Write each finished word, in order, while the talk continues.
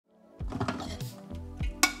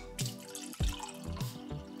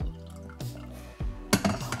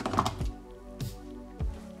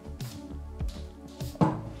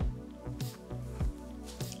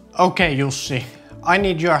Okay, Jussi, I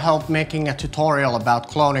need your help making a tutorial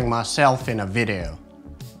about cloning myself in a video.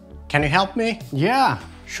 Can you help me? Yeah,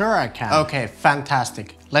 sure I can. Okay,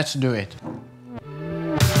 fantastic. Let's do it.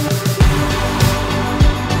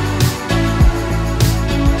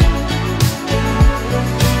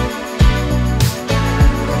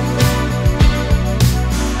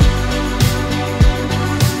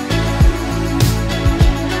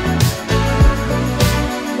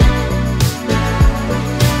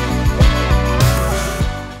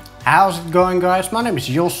 How's it going, guys? My name is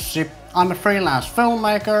Jussi. I'm a freelance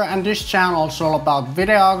filmmaker and this channel is all about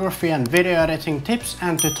videography and video editing tips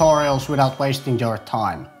and tutorials without wasting your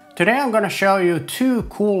time. Today I'm gonna show you two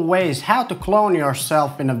cool ways how to clone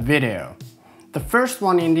yourself in a video. The first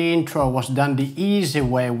one in the intro was done the easy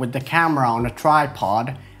way with the camera on a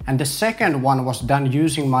tripod, and the second one was done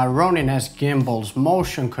using my Ronin-S gimbal's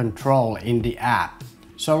motion control in the app.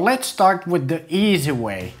 So let's start with the easy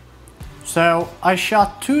way. So I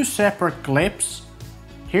shot two separate clips.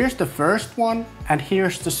 Here's the first one and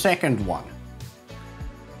here's the second one.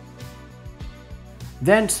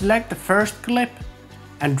 Then select the first clip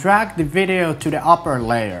and drag the video to the upper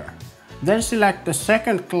layer. Then select the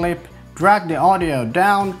second clip, drag the audio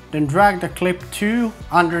down, then drag the clip 2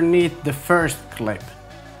 underneath the first clip.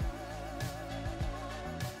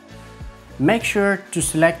 Make sure to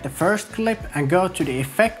select the first clip and go to the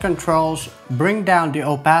effect controls, bring down the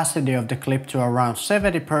opacity of the clip to around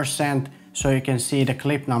 70% so you can see the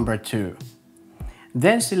clip number 2.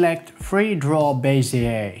 Then select Free Draw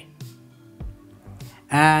Bezier.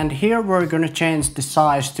 And here we're gonna change the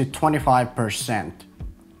size to 25%.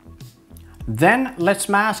 Then let's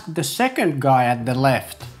mask the second guy at the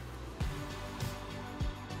left.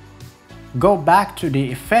 Go back to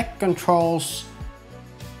the effect controls.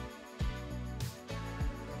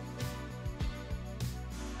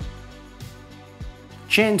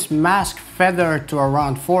 Change mask feather to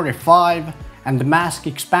around 45 and the mask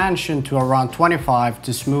expansion to around 25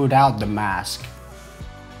 to smooth out the mask.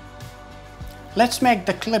 Let's make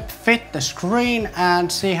the clip fit the screen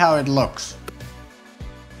and see how it looks.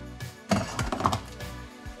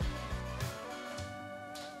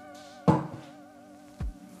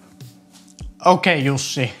 Okay,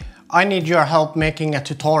 Jussi, I need your help making a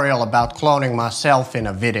tutorial about cloning myself in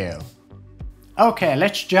a video. Okay,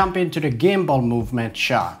 let's jump into the gimbal movement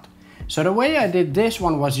shot. So the way I did this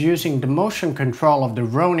one was using the motion control of the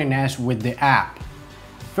Ronin-S with the app.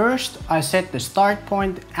 First, I set the start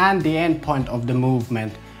point and the end point of the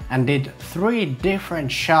movement and did 3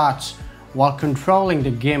 different shots while controlling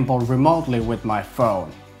the gimbal remotely with my phone.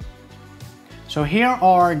 So here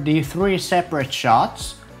are the 3 separate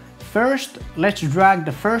shots. First, let's drag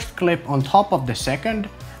the first clip on top of the second,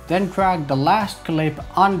 then drag the last clip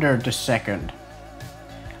under the second.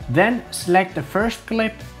 Then select the first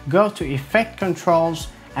clip, go to effect controls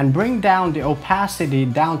and bring down the opacity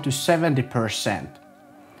down to 70%.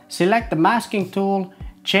 Select the masking tool,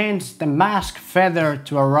 change the mask feather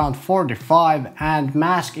to around 45 and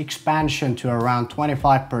mask expansion to around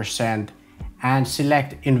 25% and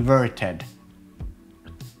select inverted.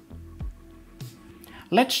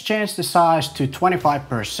 Let's change the size to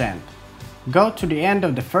 25%. Go to the end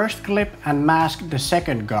of the first clip and mask the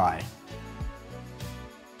second guy.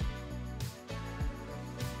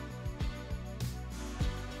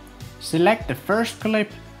 Select the first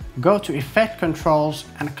clip, go to effect controls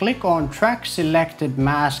and click on track selected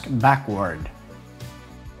mask backward.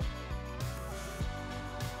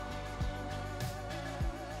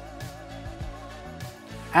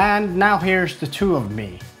 And now here's the two of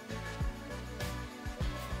me.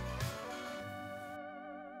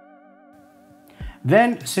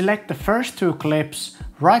 Then select the first 2 clips,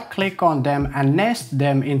 right click on them and nest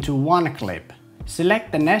them into one clip.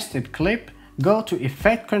 Select the nested clip, go to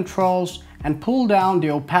effect controls and pull down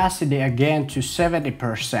the opacity again to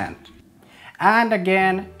 70%. And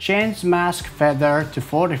again change mask feather to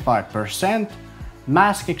 45%,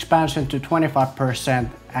 mask expansion to 25%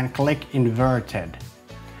 and click inverted.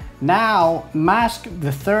 Now mask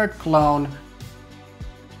the third clone.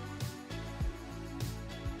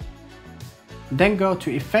 Then go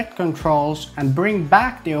to effect controls and bring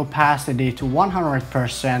back the opacity to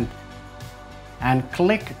 100% and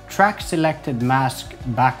click track selected mask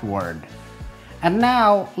backward. And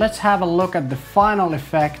now let's have a look at the final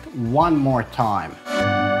effect one more time.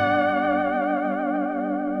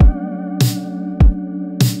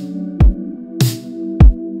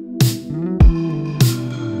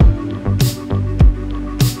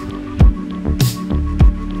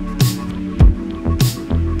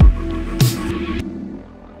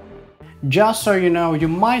 Just so you know, you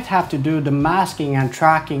might have to do the masking and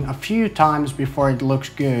tracking a few times before it looks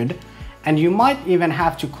good, and you might even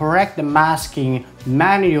have to correct the masking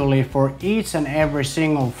manually for each and every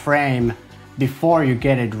single frame before you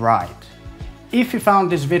get it right. If you found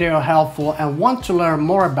this video helpful and want to learn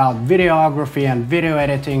more about videography and video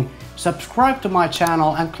editing, subscribe to my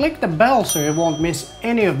channel and click the bell so you won't miss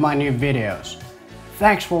any of my new videos.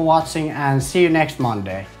 Thanks for watching and see you next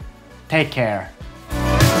Monday. Take care.